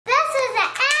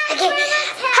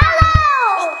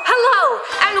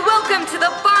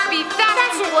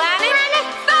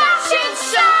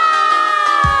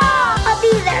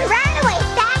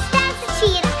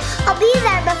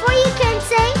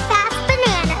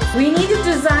We need to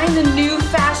design the new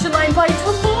fashion line by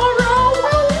tomorrow.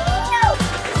 Oh no!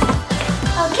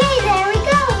 Okay, there we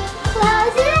go.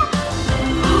 Close it.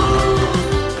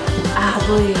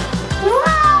 Adley,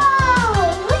 Whoa!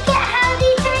 Look at how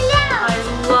they turned out. I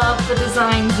love the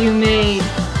designs you made.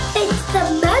 It's the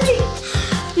MAGiC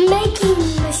making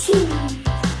machine.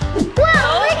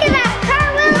 Whoa! Look at that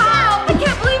cartwheel. Wow, I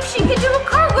can't believe she could do a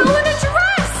cartwheel in a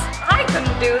dress. I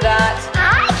couldn't do that.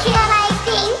 I can, I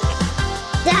think.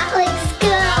 That looks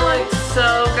good. That looks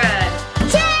so good.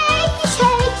 Shake,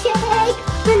 shake, shake.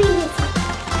 Let me listen.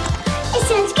 It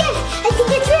sounds good. I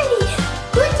think it's ready.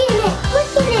 Look at it.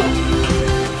 Look at it.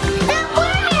 It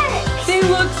works. They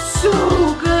look so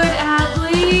good,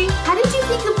 Adley. How did you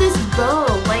think of this bow?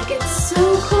 Like, it's so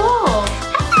cool.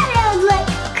 I thought it would look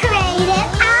creative.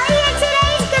 Alia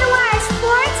today is going to wear a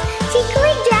sports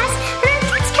tickly dress, and her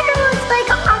dress kind of looks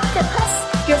like an octopus.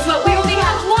 Guess what? We only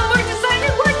have one more design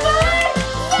and we're done.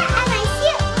 Yeah, and I see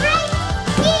it right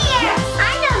here.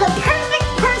 I know the perfect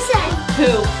person.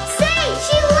 Who? Sage,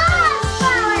 she loves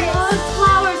flowers. Loves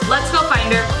flowers. Let's go find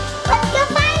her. Let's go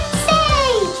find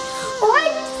Sage.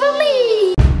 Wait for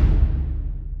me.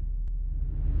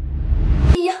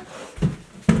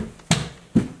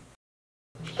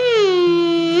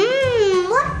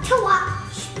 What to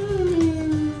watch?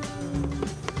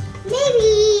 Maybe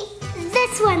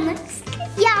this one looks good.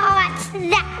 Yeah, I'll watch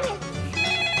that one.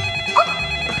 Oh,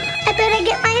 I better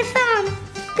get my phone.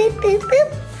 Boop, boop, boop.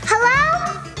 Hello?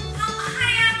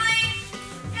 Hi, Adley.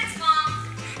 It's Mom.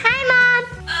 Hi, Mom.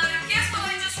 Guess what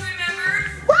I just remembered?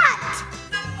 What?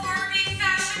 The Barbie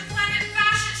Fashion Planet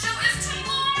Fashion Show is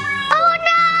tomorrow. Oh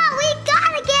no, we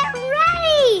gotta get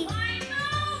ready. I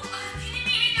know. Can you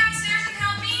meet me downstairs and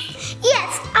help me?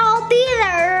 Yes, I'll be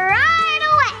there right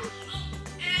away. Oh,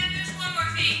 and there's one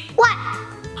more thing. What?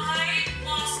 I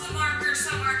lost the marker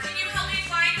somewhere. Can you help me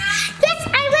find them? Yes,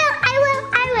 I will.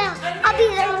 I'll be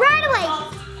there right away.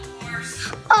 Obstacle course.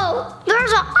 Oh,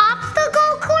 there's an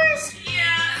obstacle course?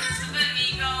 Yeah, it's a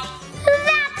Niko.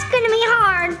 That's gonna be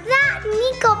hard. That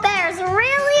Niko bear is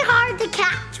really hard to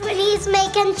catch when he's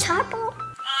making trouble.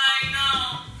 I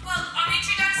know. Well, I'll meet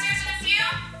you downstairs in a few.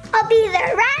 I'll be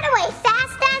there right away,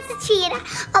 fast as a cheetah.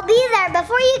 I'll be there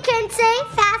before you can say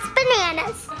fast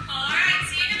bananas. All right,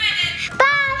 see you in a minute.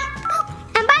 Bye.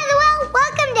 And by the way,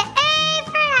 welcome to A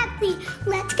for Adley.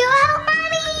 Let's go help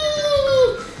Mommy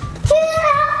to the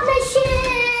help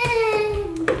machine.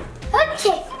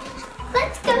 Okay,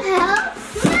 let's go help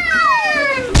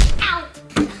Mom. Ow.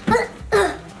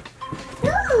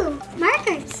 Ooh,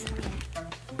 markers.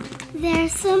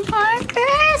 There's some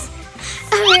markers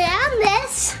around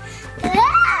this.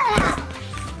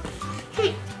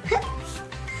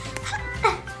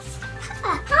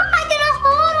 How am I gonna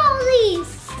hold all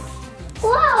these?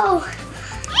 Whoa!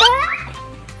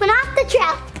 Went off the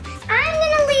trail. I'm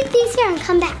gonna leave these here and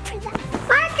come back for them.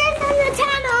 Markers in the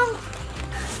tunnel.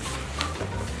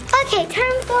 Okay,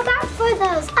 time to go back for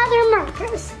those other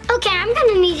markers. Okay, I'm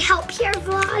gonna need help here,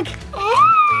 Vlog.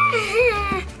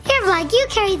 Here, Vlog, you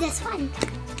carry this one.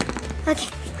 Okay,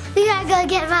 we gotta go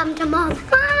get them to Mom. Mom,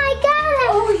 I got it.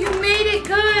 Oh, you made it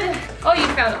good. Oh, you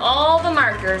found all the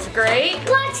markers. Great.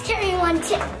 Let's carry one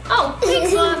too. Oh,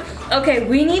 thanks, Mom. Okay,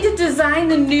 we need to design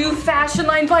the new fashion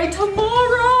line by tomorrow.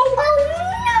 Oh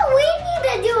no, we need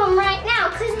to do them right now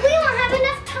because we won't have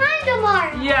enough time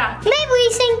tomorrow. Yeah. Maybe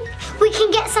we can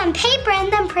get some paper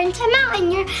and then print them out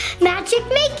in your MAGiC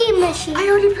making machine. I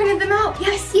already printed them out.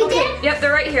 Yes. You okay. did? Yep,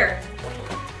 they're right here.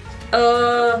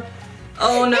 Oh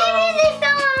no. Maybe they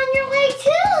fell on your way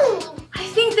too. I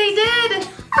think they did.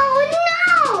 Oh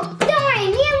no! Don't worry,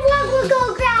 me and Vlog will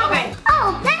go grab Okay. it.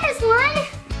 Oh, there's one.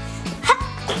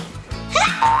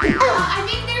 I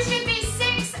think there should be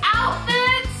 6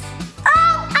 outfits.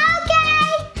 Oh, okay.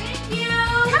 Thank you.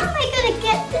 How am I gonna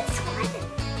get this one?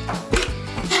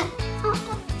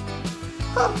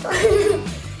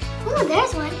 Oh,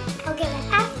 there's one. I'll get it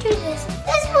after this.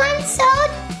 This one's so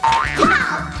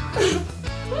tall.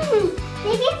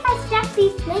 Maybe if I stack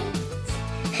these leggings.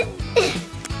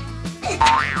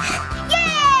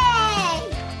 Yay!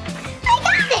 I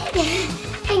got it.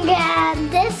 And grab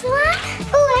this one.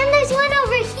 Oh, and there's one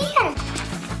over here.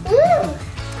 Ooh.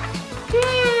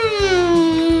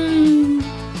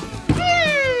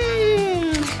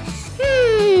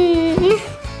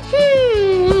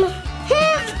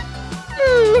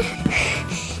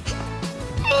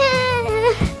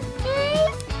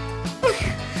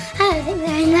 I don't think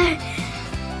they're in there.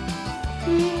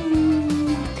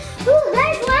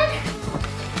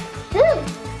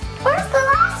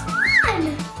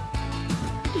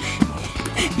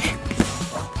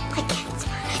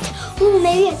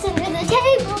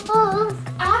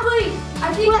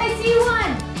 I think I see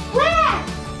one. Where?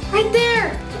 Right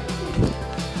there.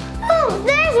 Oh,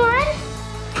 there's one.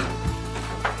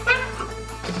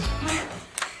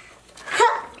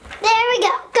 There we go.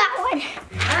 Got one.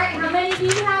 All right, how many do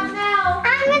you have now?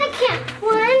 I'm gonna count.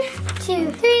 1,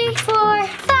 2, 3, 4,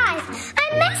 5.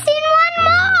 I'm missing one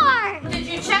more. Did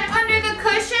you check under the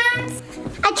cushions?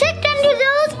 I checked under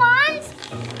those ones.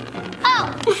 Oh,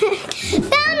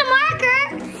 found a marker.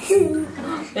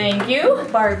 Thank you,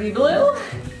 Barbie Blue.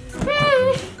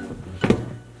 There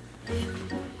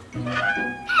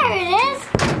it is.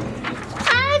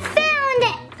 I found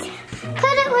it.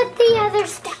 Put it with the other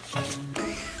stuff.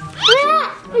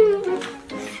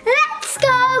 Let's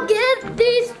go give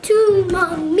these to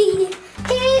Mommy. Here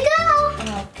you go.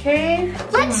 Okay.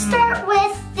 Let's start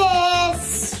with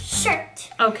this shirt.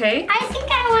 Okay. I think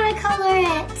I want to color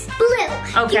it blue.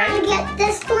 Okay. You want to get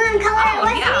this blue and color it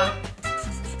with yeah. me?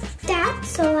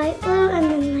 That's a light blue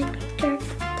and then like dark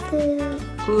blue.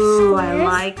 Ooh, I squares.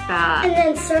 like that. And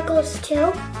then circles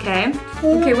too. Okay.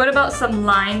 Okay, what about some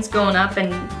lines going up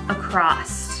and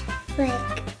across? Like,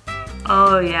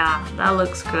 Oh yeah, that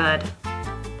looks good.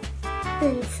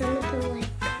 and some of them like.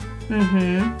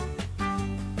 Mm-hmm.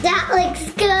 That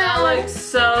looks good. That looks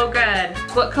so good.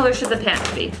 What color should the pants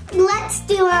be? Let's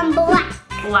do black.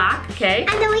 Black, okay.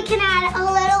 And then we can add a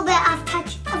little bit of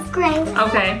touch of gray.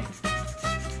 Okay.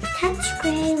 Touch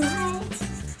gray lines.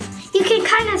 You can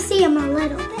kind of see them a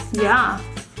little bit. Yeah,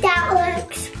 That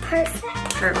looks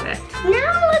perfect. perfect.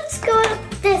 Now let's go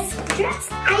with this dress.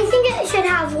 I think it should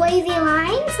have wavy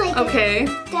lines like Okay.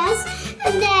 it does.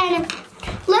 And then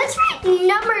let's write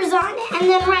numbers on it and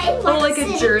then write Oh, like a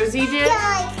city. jersey did?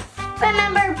 Yeah, like,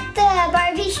 remember the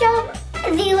Barbie show?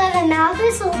 The 11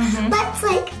 Malibu? So let's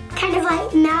like, kind of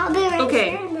like Malibu right Okay.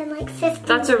 here and then like 50.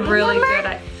 That's a really good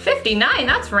idea. 59,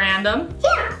 that's random.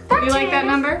 Yeah, that's You like that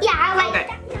random. number? Yeah, I like Okay.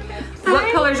 that number.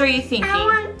 What colors are you thinking? I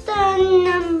want the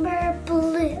number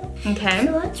blue. Okay.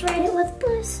 So let's write it with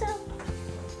blue. So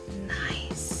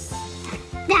Nice.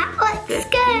 that looks good.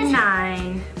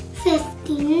 59.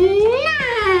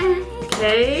 59.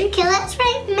 Okay. Okay, let's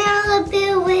write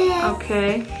Malibu with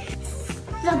Okay.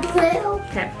 the blue.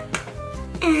 Okay.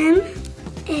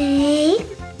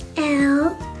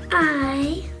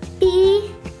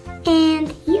 M-A-L-I-B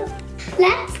and U.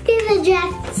 Let's do the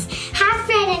dress half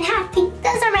red and half pink.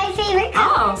 Those are my favorite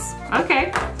colors. Oh,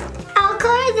 okay. I'll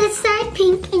color this side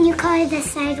pink and you color this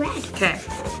side red. Okay.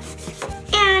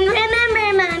 And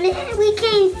remember, Mom, we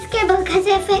can't scribble because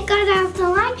if it goes off the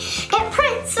line, it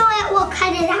prints so it will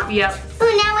cut it out. Yep. So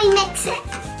now we mix it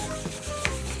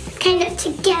kind of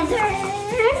together.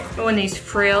 When these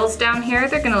frills down here,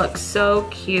 they're gonna look so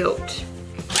cute.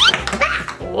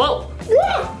 Whoa.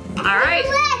 All right.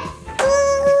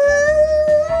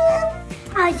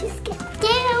 I'll just get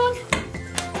down.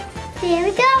 There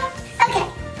we go. Okay.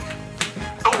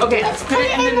 Okay, Let's put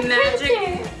it in the MAGiC.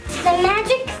 printer. The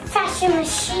MAGiC fashion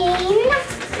machine.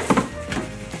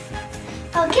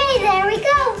 Okay, there we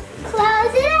go.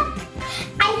 Close it up.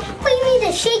 I think we need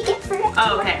to shake it first.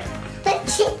 Oh, okay.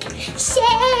 Let's shake.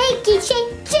 Shake it,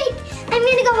 shake, shake. I'm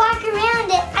gonna go walk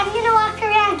around it. I'm gonna walk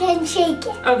around and shake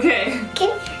it. Okay.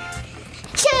 Okay.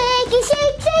 Shake it,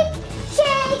 shake, shake.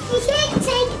 Shake it, shake,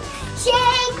 shake.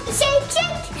 Shake it, shake,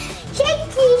 shake.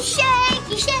 Shake it,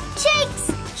 shake, shake, shakes.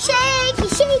 Shake it,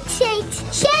 shake, shake.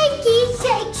 Shake it,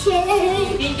 shake,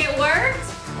 shake. Think it worked?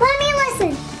 Let me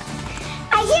listen.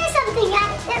 I hear something.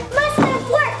 It must have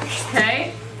worked.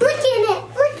 Okay. Look in it.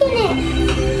 Look in it.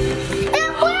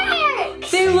 It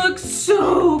works. They look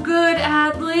so good,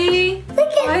 Adley.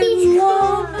 Look at these I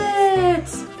love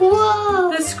colors. it.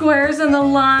 Whoa. The squares and the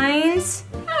lines.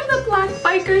 And the black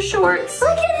biker shorts.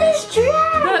 Look at this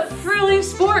dress. That frilly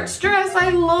sports dress, I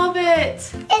love it.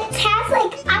 It has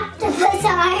like octopus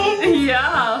arms.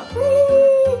 Yeah.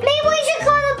 Maybe we should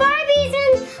call the Barbies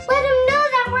and let them know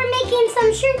that we're making some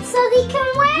shirts so they can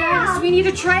wear Yes, them. we need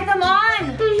to try them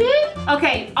on.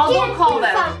 Okay, I'll go call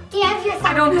them. Do you have your phone?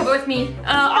 I don't have it with me.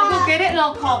 I'll go get it and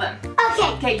I'll call them.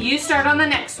 Okay. Okay, you start on the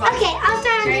next one. Okay, I'll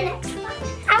start on the next one.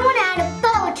 I want to add a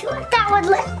bow to it. That would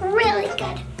look really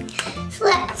good. So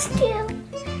let's do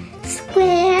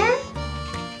square,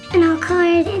 and I'll color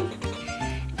it in.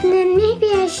 And then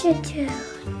maybe I should do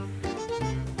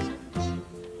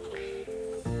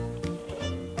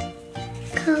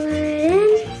color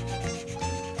it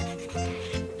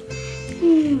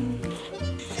in.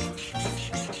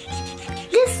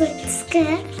 This looks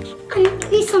good.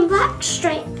 Maybe some black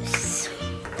stripes.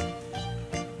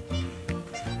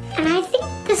 And I think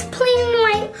this plain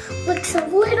white looks a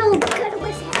little good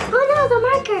with it. Oh no, the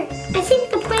marker. I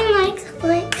think the plain white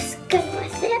looks good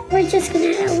with it. We're just gonna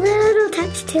add a little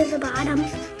touch to the bottom.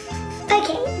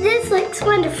 Okay, this looks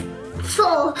wonderful.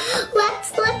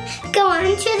 Let's go on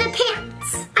to the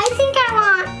pants. I think I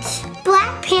want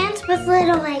black pants with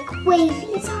little like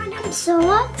wavies on them. So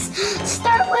let's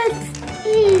start with,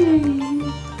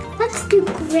 let's do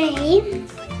gray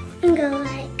and go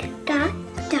like dot,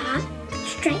 dot,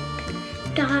 stripe,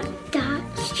 dot, dot,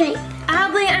 stripe.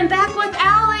 Adley, I'm back with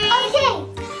Allie. Okay.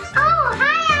 Oh,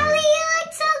 hi Allie, you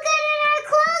look so good in our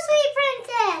clothes we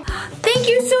printed. Thank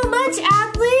you so much,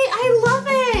 Adley. I love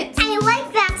it. I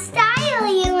like that style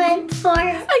you went for.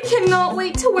 I cannot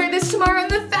wait to wear this tomorrow in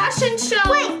the fashion show.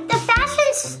 Wait, the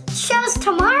fashion show's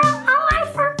tomorrow? Oh, I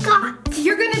forgot.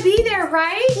 You're gonna be there,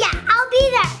 right? Yeah, I'll be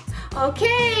there.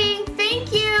 Okay,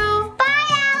 thank you. Bye,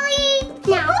 Allie.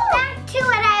 Now, back to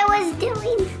what I was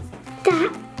doing.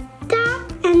 Dot,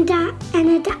 dot, and dot, and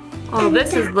a dot. Oh, and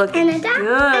this a is dot, looking and a dot,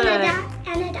 good. And a dot,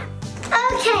 and a dot.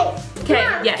 Okay. Okay,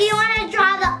 Mom, yes. do you want to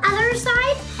draw the other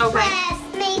side? Okay.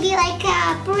 With maybe like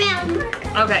a brown marker.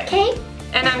 Okay. Okay?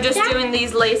 And I'm just Dot. doing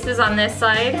these laces on this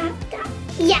side. Dot, dot.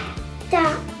 Yeah.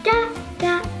 Dot, dot,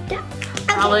 dot, dot.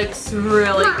 That looks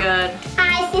really Mom, good.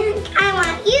 I think I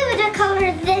want you to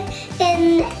color this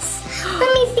in this.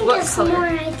 Let me think What of some color?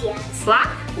 more ideas. Black?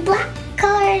 Black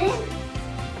colored in.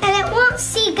 And it won't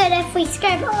see good if we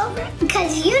scribble over it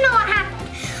because you know what happened.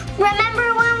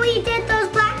 Remember when we did those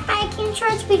black biking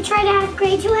shorts, we tried to add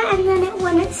gray to it and then it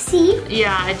wouldn't see?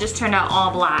 Yeah, it just turned out all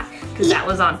black because that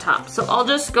was on top. So I'll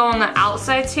just go on the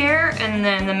outsides here and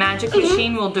then the MAGiC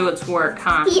machine will do its work,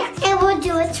 huh? Yeah, it will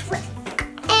do its work.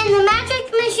 And the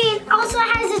MAGiC machine also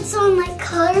has its own like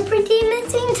color printing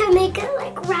machine to make it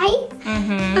like right.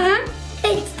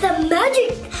 It's the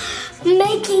MAGiC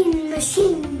making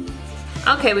machine.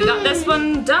 Okay, we got this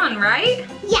one done, right?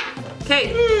 Yeah.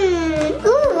 Okay.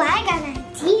 Ooh, I got an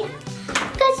idea.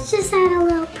 Let's just add a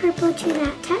little purple to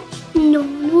that touch. No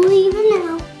one will even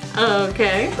know.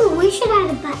 Okay. Ooh, we should add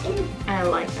a button. I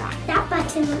like that. That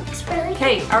button looks really good.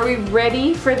 Okay, are we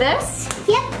ready for this?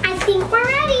 Yep, I think we're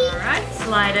ready. All right,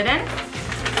 slide it in.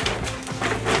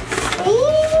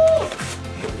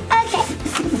 Okay.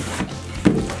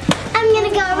 I'm gonna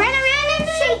go run around and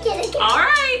shake it again. All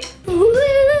right.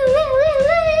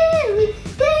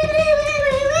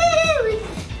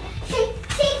 Shake,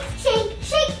 shake, shake,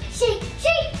 shake, shake,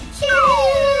 shake,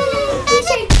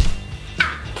 shake.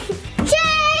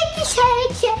 Shake,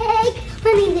 shake, shake.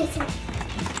 Let me listen.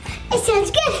 It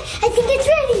sounds good. I think it's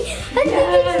ready. I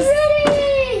think it's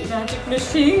ready. MAGiC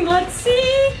machine, let's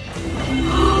see.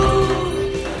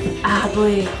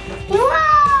 Adley,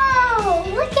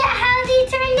 Whoa! Look at how they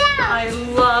turned out. I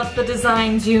love the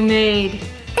designs you made.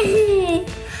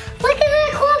 Look at the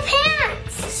cool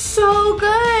pants. So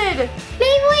good.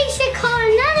 Maybe we should call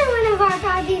another one of our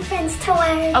Barbie friends to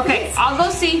wear Okay, this. I'll go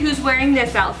see who's wearing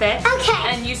this outfit. Okay.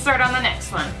 And you start on the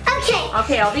next one. Okay.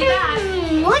 Okay, I'll be back.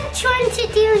 Which one to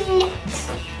do next?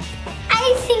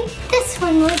 I think this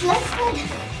one would look good.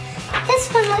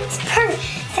 This one looks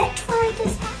perfect for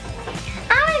this.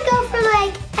 I would go for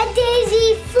like a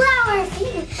daisy flower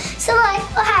theme. So like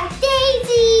we'll have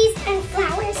daisies and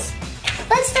flowers.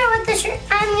 Let's start with the shirt.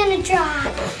 I'm gonna draw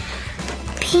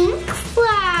pink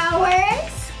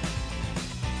flowers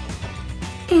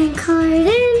and color it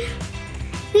in.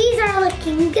 These are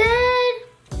looking good.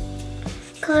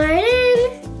 Color it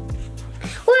in.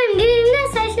 While I'm doing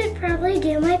this, I should probably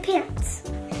do my pants.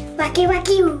 Wacky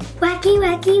wacky woo, wacky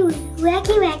wacky woo,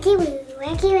 wacky wacky woo,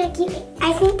 wacky wacky woo.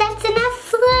 I think that's enough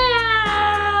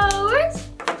flowers.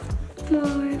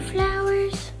 More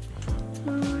flowers.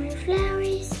 More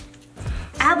flowers.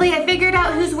 Adley, I figured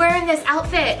out who's wearing this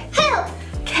outfit. Who?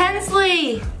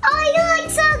 Kensley. Oh, you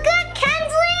look so good,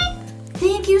 Kensley.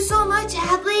 Thank you so much,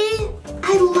 Adley.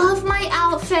 I love my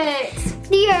outfit.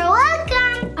 You're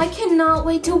welcome. I cannot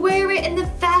wait to wear it in the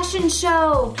fashion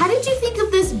show. How did you think of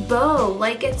this bow?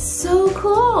 Like, it's so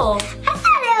cool. I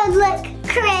thought it would look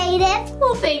creative.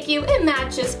 Well, thank you. It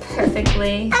matches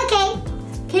perfectly. Okay,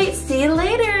 Okay, see you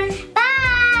later. bye.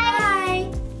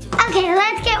 Bye. Okay,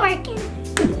 let's get working.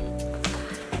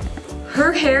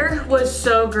 Her hair was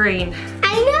so green.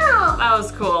 I know. That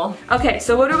was cool. Okay,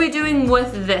 so what are we doing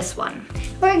with this one?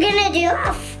 We're gonna do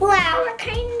a flower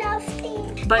kind of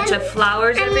thing. Bunch of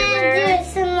flowers And everywhere. then do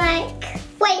some like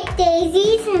white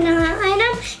daisies and outline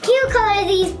them. Can you color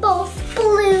these both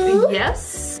blue?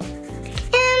 Yes.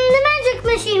 And the MAGiC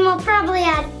machine will probably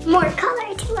add more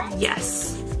color to it.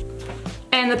 Yes.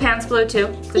 And the pants blue too,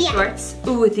 the Yeah. shorts.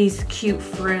 Ooh, with these cute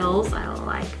frills. I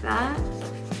like that.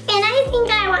 And I think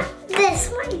I want this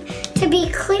one to be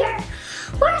clear.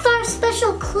 Where's our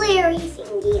special clary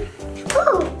thingy?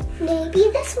 Ooh, maybe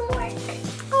this will work.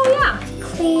 Oh yeah.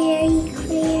 Clary,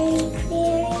 clary,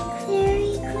 clary,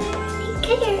 clary,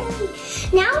 clary, clary.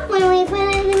 Now, when we put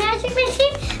it in the magic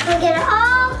machine, we'll get it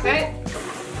all. Okay.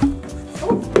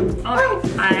 Alright,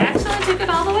 I actually took it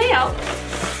all the way out.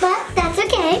 But that's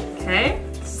okay. Okay,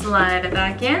 slide it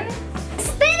back in.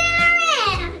 Spin it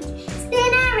around.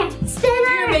 Spin around. Spin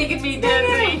around. You're making me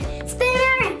dizzy. Spin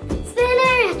around. Spin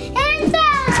around. And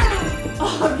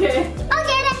down. Okay. I'll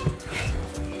get it.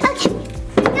 Okay,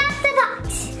 got the box.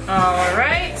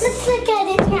 Alright. Let's look at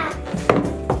it now.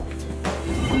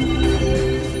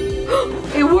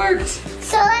 It worked.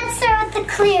 So let's start with the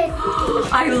clear.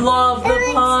 I love the It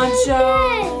looks poncho. so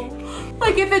good.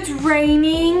 Like if it's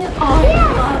raining, oh, I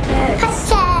love it.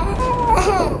 Gotcha.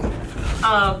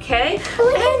 Okay.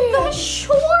 Look at And the it.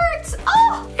 shorts.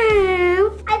 Oh.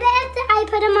 I bet if I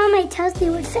put them on my toes, they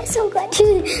would fit so good.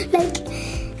 Like,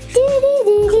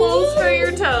 Clothes for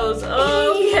your toes.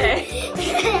 Okay.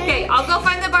 Okay, I'll go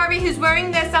find the Barbie who's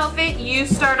wearing this outfit. You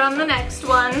start on the next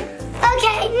one.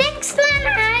 Okay, next one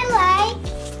I like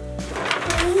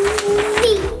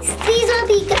these. These will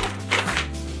be good.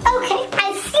 Okay,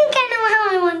 I think I know how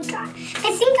I want to draw.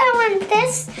 I think I want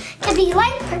this to be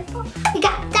light purple. We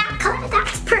got that color.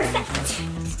 That's perfect.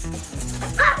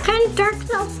 Ah, kind of dark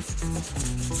though.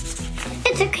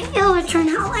 It's okay. It'll turn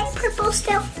out light purple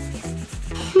still.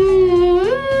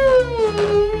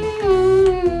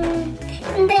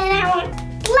 And then I want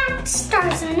black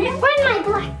stars on it. Where'd my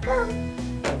black go?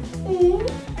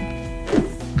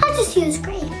 I'll just use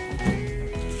gray.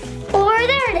 Or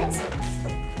there it is.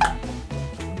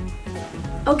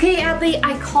 Okay, Adley,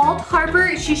 I called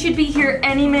Harper. She should be here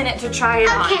any minute to try it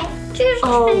on. Okay. Just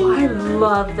Oh, I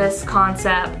love this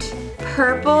concept.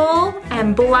 Purple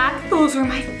and black, those are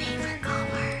my favorite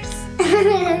colors.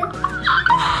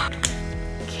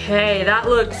 Okay, that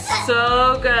looks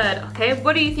so good. Okay,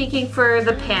 what are you thinking for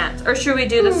the pants? Or should we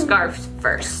do the scarf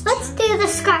first? Let's do the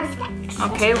scarf next.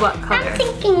 Okay, what I'm color?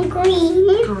 thinking green.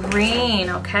 Green,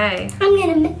 okay. I'm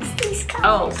gonna mix these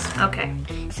colors. Oh, okay.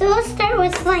 So let's start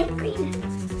with light green.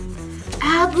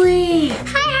 Adley!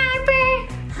 Hi, Harper.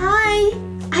 Hi!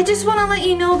 I just want to let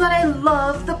you know that I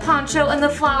love the poncho and the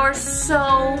flowers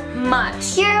so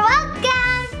much. You're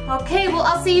welcome. Okay, well,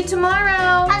 I'll see you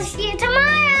tomorrow. I'll see you tomorrow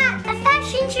at the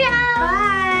fashion show.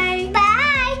 Bye!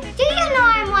 Bye. Do you know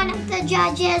I'm one of the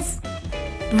judges?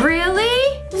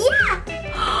 Really?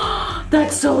 Yeah.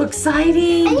 That's so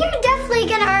exciting! And you're definitely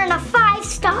gonna earn a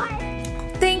 5-star.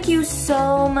 Thank you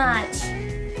so much.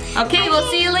 Okay, we'll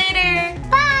see you later.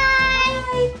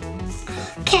 Bye.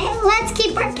 Okay, let's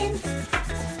keep working.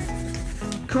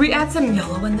 Can we add some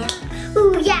yellow in there?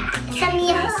 Ooh, yeah, some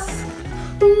yellow.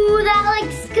 Ooh, that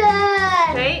looks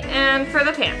good. Okay, and for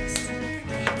the pants.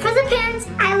 For the pants,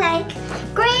 I like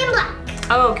gray and black.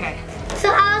 Oh, okay. So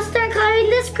I'll start coloring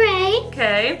this gray.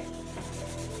 Okay.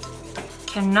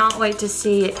 Cannot wait to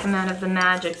see it come out of the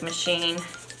magic machine.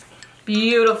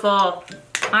 Beautiful. All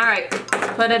right,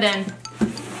 put it in.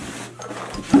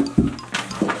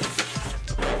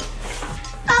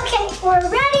 Okay, we're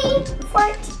ready for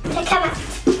it to come out.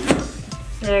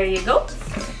 There you go.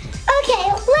 Okay,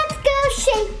 let's go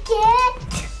shake it.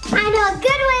 I know a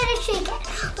good way to shake it.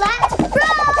 Let's roll.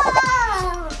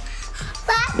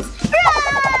 Let's roll.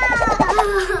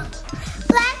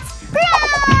 Let's roll.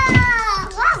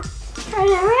 Wow. Turn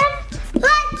it around.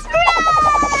 Let's roll.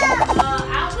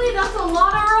 Adley, that's a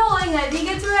lot of rolling. I think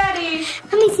it's ready.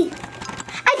 Let me see.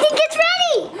 I think it's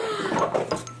ready.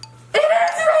 It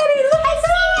is ready. Look I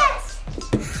see it.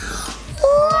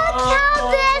 Look how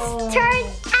this turned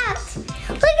out.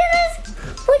 Look at this.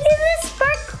 Look at this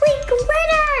sparkly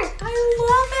glitter. I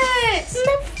love it.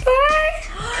 The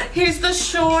fur. Here's the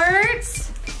shorts.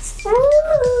 Ooh.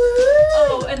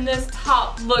 Oh, and this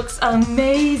top looks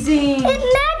amazing. It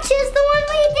matches the one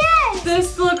we did.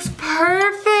 This looks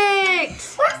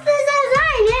perfect. What's the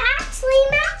design? It actually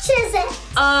matches it.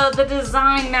 The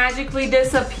design magically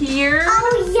disappeared.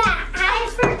 Oh yeah, I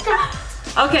forgot.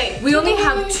 Okay, we only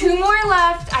have 2 more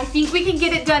left. I think we can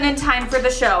get it done in time for the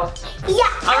show. Yeah,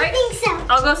 All I right. think so.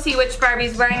 I'll go see which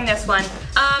Barbie's wearing this one.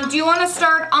 Do you want to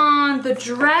start on the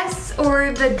dress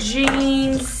or the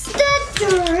jeans?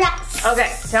 The dress. Okay,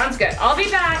 sounds good. I'll be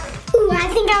back. Ooh, I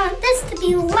think I want this to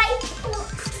be white.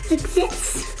 Like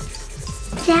this.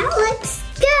 That looks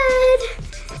good.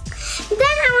 Then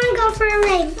I want to go for a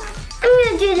rainbow. I'm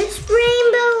going to do this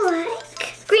rainbow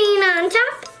like green on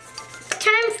top.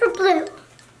 Time for blue.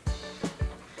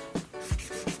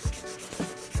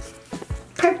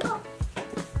 Purple.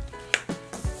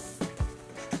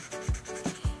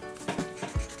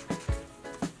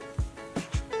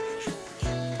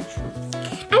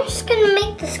 I'm just going to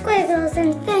make the squiggles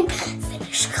and then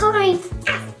finish coloring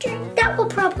after. That will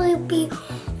probably be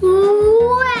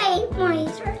way more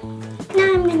easier.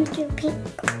 Now I'm going to do do pink.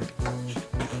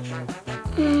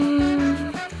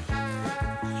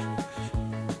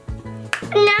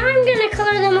 Now I'm gonna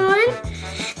color them on,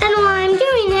 and while I'm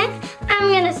doing it, I'm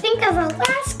gonna think of the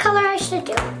last color I should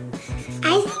do.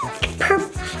 I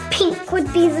think pink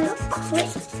would be the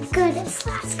goodest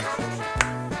last color.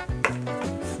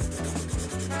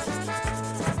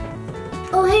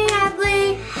 Oh, hey,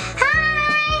 Adley.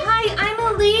 Hi! Hi,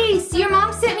 I'm Elise. Your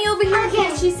mom sent me over here Okay.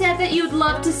 because she said that you'd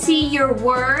love to see your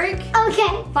work.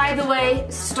 Okay. By the way,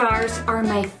 stars are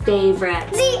my favorite.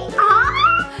 They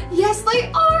are? Yes, they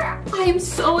are. I am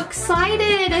so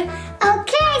excited.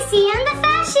 Okay, see you on the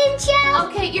fashion show.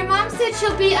 Okay, your mom said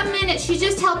she'll be a minute. She's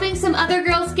just helping some other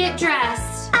girls get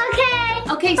dressed.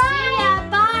 Okay. Okay, Bye. see ya.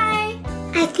 Bye.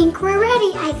 I think we're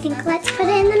ready. I think let's put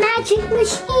it in the magic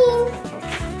machine.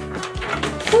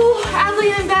 Oh,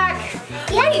 Adley, I'm back.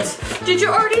 Yes. Wait, did you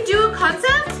already do a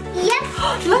concept?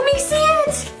 Yep. Let me see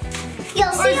it.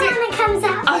 You'll see is when it- it comes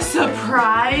out. A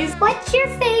surprise. What's your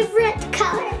favorite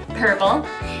color? Purple.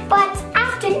 What's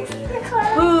after your favorite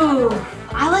color? Ooh,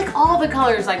 I like all the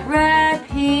colors, like red,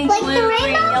 pink, Like the blue, green,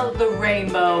 rainbow? yellow, the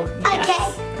rainbow. Yes.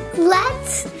 Okay.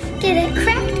 Let's get it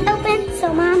cracked open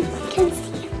so Mom can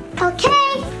see.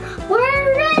 Okay.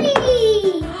 We're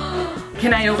ready.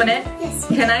 Can I open it? Yes.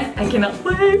 Can I? I cannot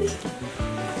wait.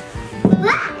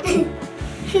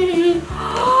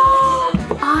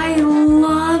 I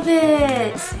love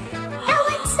it. That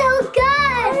looks so good.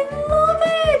 I love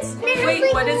it. Now, Wait,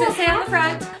 like, what does it say on the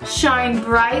front? Shine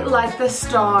bright like the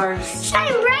stars.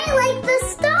 Shine bright like the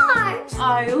stars.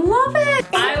 I love it.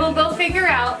 I will go figure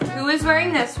out who is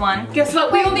wearing this one. Guess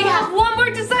what? We only have one more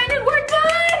design and we're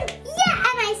done. Yeah,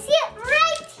 and I see it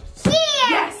right here.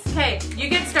 Yes. Okay, you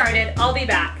get started. I'll be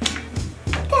back.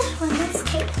 This one, let's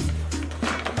take it.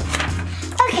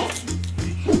 Okay.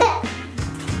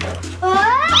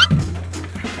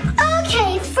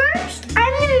 Okay, first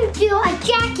I'm gonna do a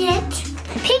jacket,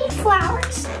 pink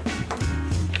flowers.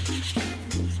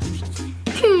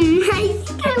 I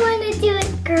think I want to do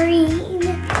it green.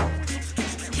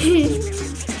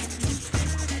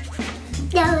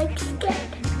 That looks good.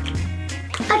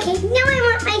 Okay, now I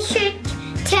want my shirt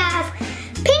to have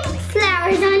pink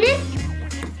flowers on it.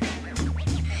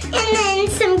 And then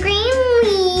some green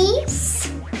leaves.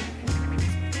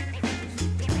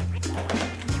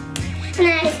 And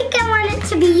I think I want it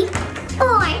to be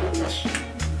orange.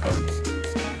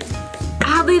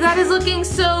 Adley, that is looking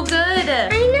so good. I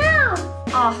know.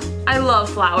 Oh, I love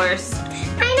flowers.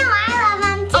 I know, I love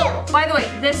them too. Oh, by the way,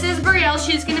 this is Brielle.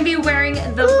 She's gonna be wearing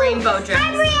the rainbow dress.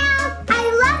 Hi, Brielle. I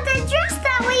love the dress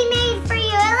that we made for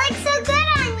you. It looks so good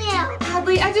on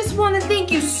you. Adley, I just want to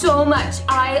thank you so much.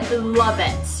 I love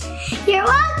it. You're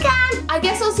welcome. I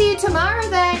guess I'll see you tomorrow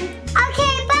then.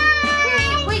 Okay,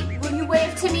 bye. Wait, will you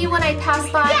wave to me when I pass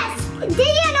by? Yes. Did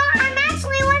you know I'm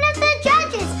actually one of the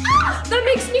judges? That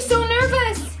makes me so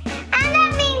nervous. And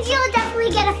that means you'll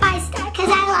definitely get a 5-star because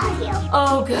I love you.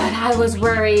 Oh, good. I was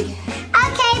worried.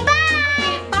 Okay,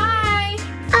 bye. Bye.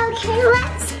 Okay,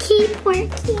 let's keep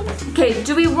working. Okay,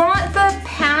 do we want the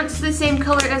pants the same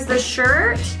color as the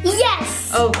shirt?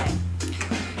 Yes. Okay.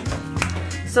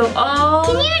 So all...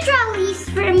 Can you draw leaves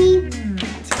for me?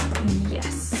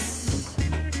 Yes.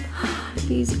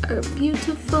 These are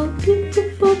beautiful,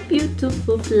 beautiful,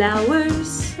 beautiful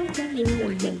flowers.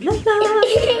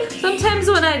 Sometimes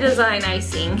when I design, I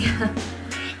sing.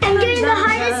 I'm doing the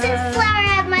hardest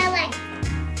flower of my life.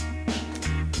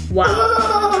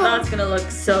 Wow, that's gonna look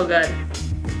so good.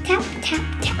 Tap, tap,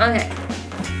 tap. Okay.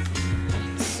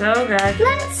 So good.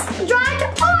 Let's draw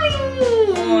it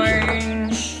orange.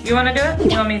 Orange. You wanna do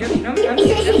it? You want me to do it? You want me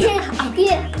to do it?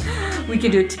 Yeah. We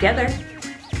can do it together.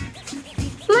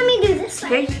 Let me do this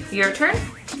one. Okay, your turn.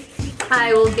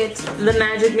 I will get the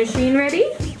magic machine ready.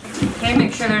 Okay,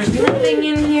 make sure there's nothing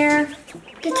in here.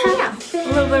 The Oh, yeah, top. a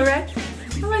little bit red.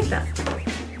 I like that.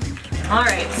 All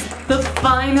right, the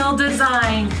final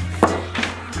design.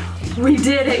 We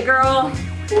did it, girl.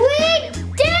 We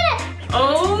did it.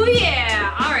 Oh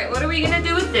yeah. All right, what are we gonna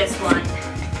do with this one?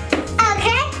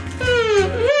 Okay.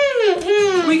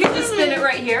 We can just spin it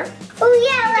right here. Oh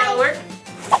yeah, That'll work.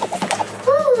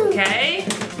 Ooh. Okay.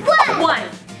 One, 1,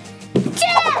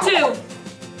 two, 2,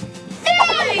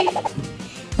 3.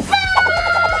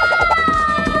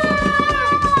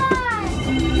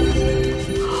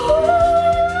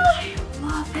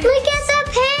 Look at the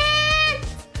pants!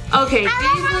 Okay, I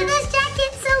love how these this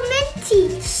jacket's so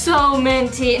minty. look so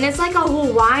minty, and it's like a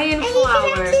Hawaiian And you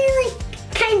flower. can actually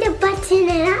like kind of button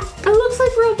it up. It looks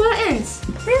like real buttons.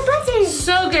 Real buttons.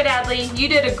 So good, Adley. You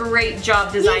did a great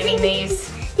job designing these.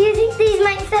 Do you think these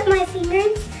might fit my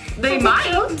fingers? They As a might.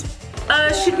 coat?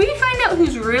 Should we find out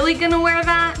who's really gonna wear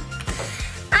that?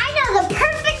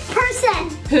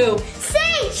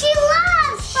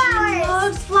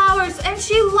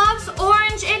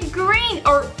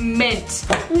 mint.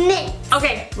 Mint.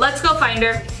 Okay, let's go find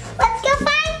her. Let's go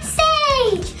find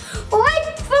Sage.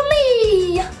 Wait for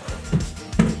me.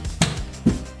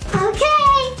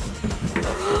 Okay.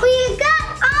 We got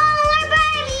all our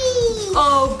Barbies.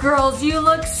 Oh, girls, you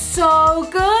look so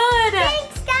good.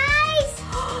 Thanks, guys.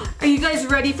 Are you guys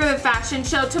ready for the fashion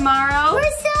show tomorrow? We're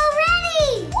so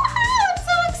ready. Wow, I'm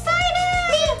so excited.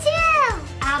 Me too.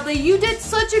 Adley, you did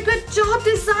such a good job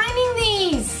designing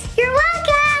these. You're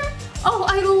welcome. Oh,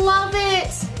 I love it.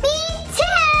 Me too.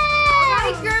 All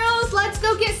right, girls, let's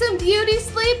go get some beauty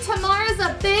sleep. Tomorrow's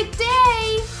a big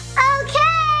day.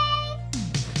 Okay.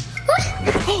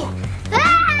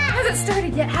 Hasn't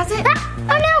started yet, has it?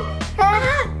 Oh no.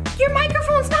 Your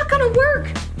microphone's not gonna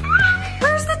work.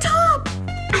 Where's the top?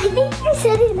 I think you're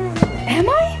sitting on it. Am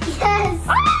I?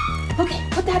 Yes. Okay,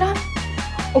 put that on.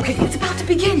 Okay, it's about to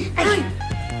begin. Okay.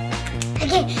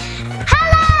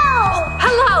 Hello.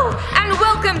 Hello, and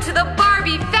welcome to the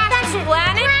Barbie Fashion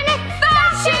Planet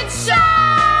Fashion Show!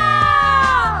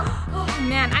 Oh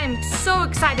man, I'm so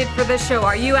excited for this show.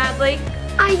 Are you, Adley?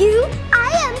 Are you?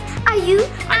 I am. Are you?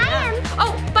 I am.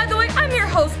 Oh, by the way, I'm your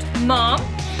host, Mom.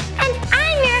 And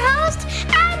I'm your host,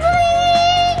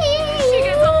 Adley. She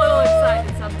gets a little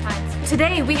excited sometimes.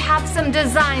 Today we have some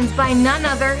designs by none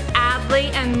other,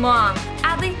 Adley and Mom.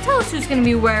 Adley, tell us who's going to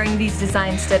be wearing these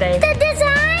designs today. The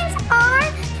designs are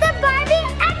the Barbie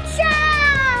Extra.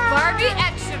 Barbie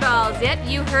Extra dolls. Yep,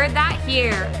 you heard that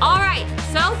here. All right,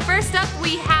 so first up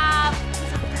we have...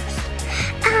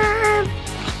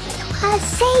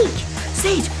 Sage.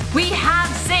 Sage. We have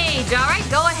Sage. All right,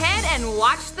 go ahead and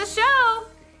watch the show.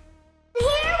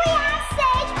 Here we have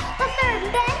Sage with her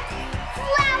bent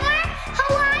flower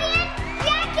Hawaiian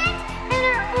jacket and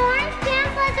her orange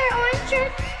pants with her orange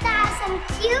shirt that has some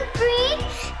cute green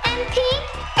and pink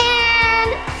and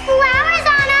flowers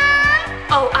on them.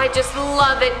 Oh, I just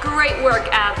love it. Great work,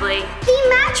 Adley. The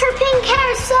match her pink hair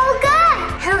is so good.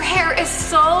 Her hair is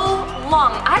so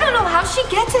long. I don't know how she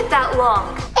gets it that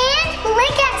long. And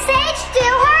look at Sage do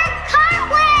her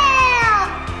cartwheel.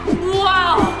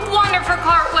 Wow, wonderful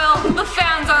cartwheel. The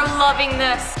fans are loving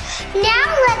this. Now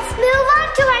let's move on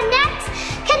to our next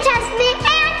contestant.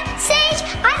 And Sage,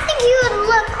 I think you would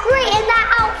look great in that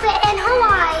outfit in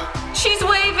Hawaii. She's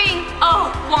waving. Oh,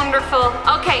 wonderful.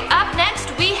 Okay, up next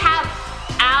we have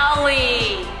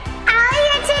Allie. Allie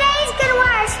here today is gonna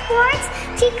wear a sports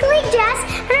tickly dress,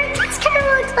 and her dress kind of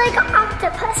looks like an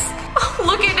octopus. Oh,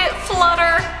 look at it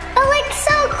flutter. It looks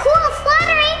so cool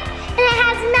fluttering, and it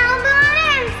has Malibu on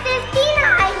it and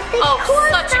 59. The Oh,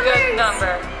 coolest such a good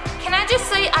number. Can I just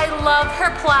say I love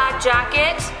her plaid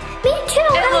jacket? Me too.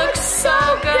 It looks so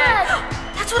good.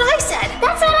 That's what I said.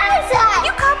 That's what I said.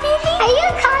 You copied me? Are you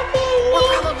copying me?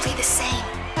 We're probably the same.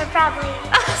 We're probably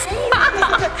the same.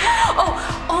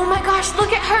 Oh my gosh,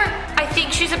 look at her. I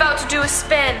think she's about to do a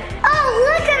spin. Oh,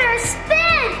 look at her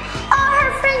spin. All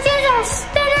her fringes are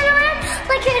spinning around.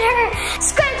 Look at her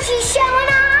scrunchie showing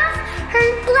off. Her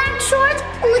black shorts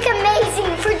look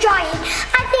amazing for drying.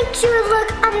 I think she would look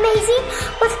amazing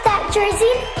with that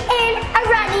jersey in a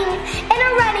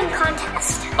running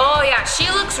contest. Oh yeah, she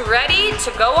looks ready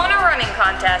to go on a running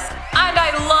contest. And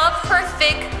I love her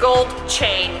thick gold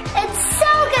chain. It's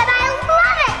so good. I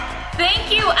love it.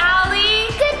 Thank you,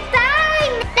 Allie.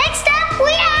 Goodbye. Next up,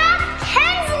 we have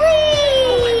Kensley.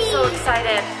 Oh, I'm so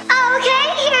excited. Okay,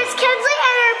 here's Kensley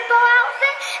and her bow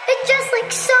outfit. It just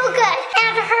looks so good.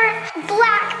 And her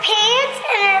black pants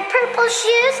and her purple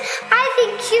shoes. I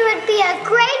think she would be a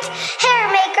great hair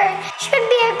maker. She would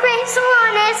be a great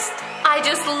salonist. I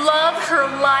just love her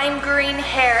lime green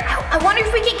hair. I wonder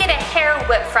if we could get a hair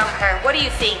whip from her. What do you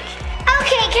think?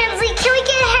 Okay, Kensley, can we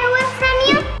get a hair whip from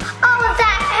you? All of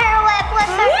that hair whip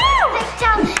with her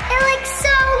pigtail. It looks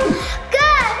so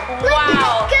good. Look at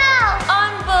it go.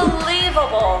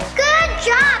 Unbelievable. Good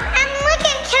job. And look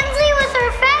at Kensley with her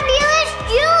fabulous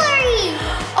jewelry.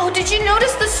 Oh, did you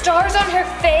notice the stars on her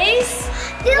face?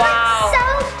 They look so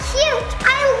cute.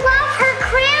 I love her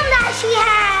crown that she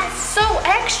has. So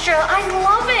extra. I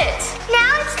love it.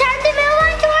 Now it's time to move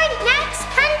on to our next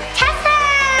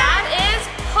contestant. That is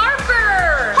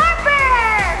Harper.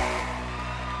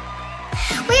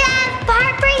 We have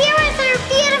Harper here with her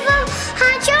beautiful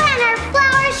poncho and her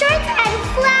flower shorts and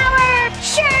flower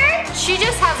shirt. She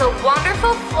just has a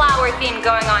wonderful flower theme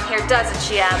going on here, doesn't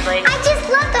she, Adley? I just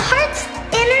love the hearts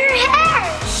in her hair.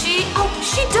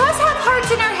 She does have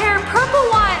hearts in her hair, purple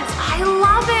ones. I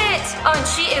love it. Oh, and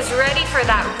she is ready for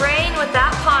that rain with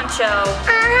that poncho.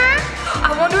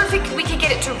 I wonder if we could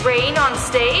get it to rain on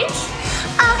stage.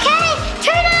 Okay,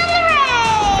 turn on the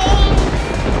rain.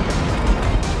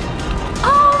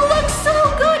 Oh, looks so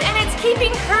good, and it's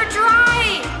keeping her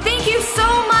dry. Thank you so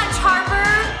much,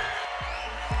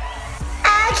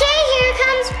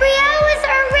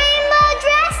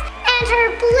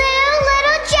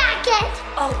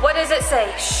 say?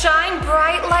 Shine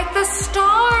bright like the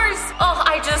stars. Oh,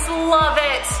 I just love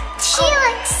it. She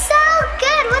looks so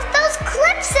good with those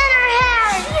clips in her hair.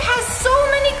 She has so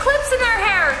many clips in her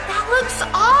hair. That looks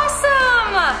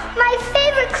awesome. My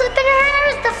favorite clip in her hair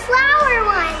is the flower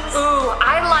ones. Ooh,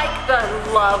 I like the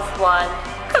love one.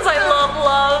 Because I love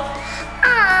love.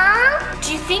 Aww.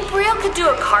 Do you think Brielle could do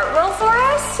a cartwheel for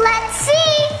us? Let's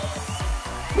see.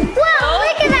 Whoa,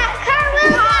 look at that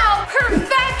cartwheel. Wow,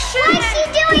 perfection. Why is she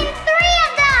doing 3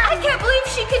 of them? I can't believe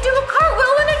she could do a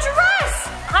cartwheel in a dress.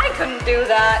 I couldn't do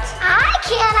that. I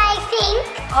can, I think.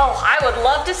 Oh, I would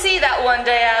love to see that one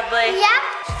day, Adley. Yep.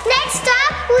 Next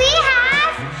up, we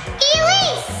have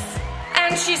Elise.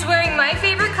 And she's wearing my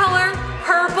favorite color,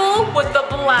 purple with the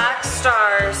black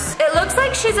stars. It looks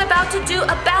like she's about to do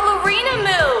a ballerina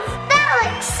move. That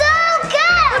looks so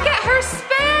good. Look at her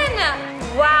spin.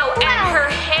 Wow, and her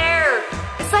hair.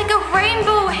 It's like a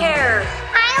rainbow hair.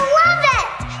 I love it.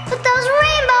 With those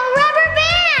rainbow rubber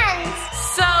bands.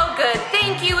 So good.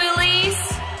 Thank you, Elise.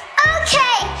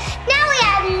 Okay, now we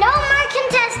have no more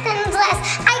contestants left.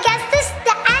 I guess this is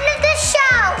the end of the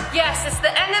show. Yes, it's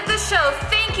the end of the show.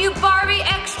 Thank you, Barbie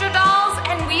Extra dolls.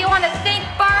 And we want to thank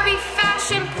Barbie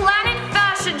Fashion Planet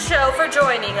Fashion Show for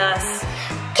joining us.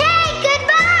 Okay,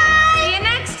 goodbye. See you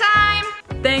next time.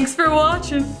 Thanks for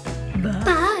watching.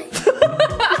 Bye.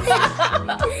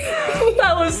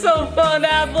 That was so fun,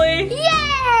 Adley.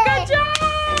 Yay! Good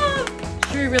job!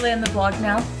 Should we really end the vlog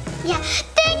now? Yeah.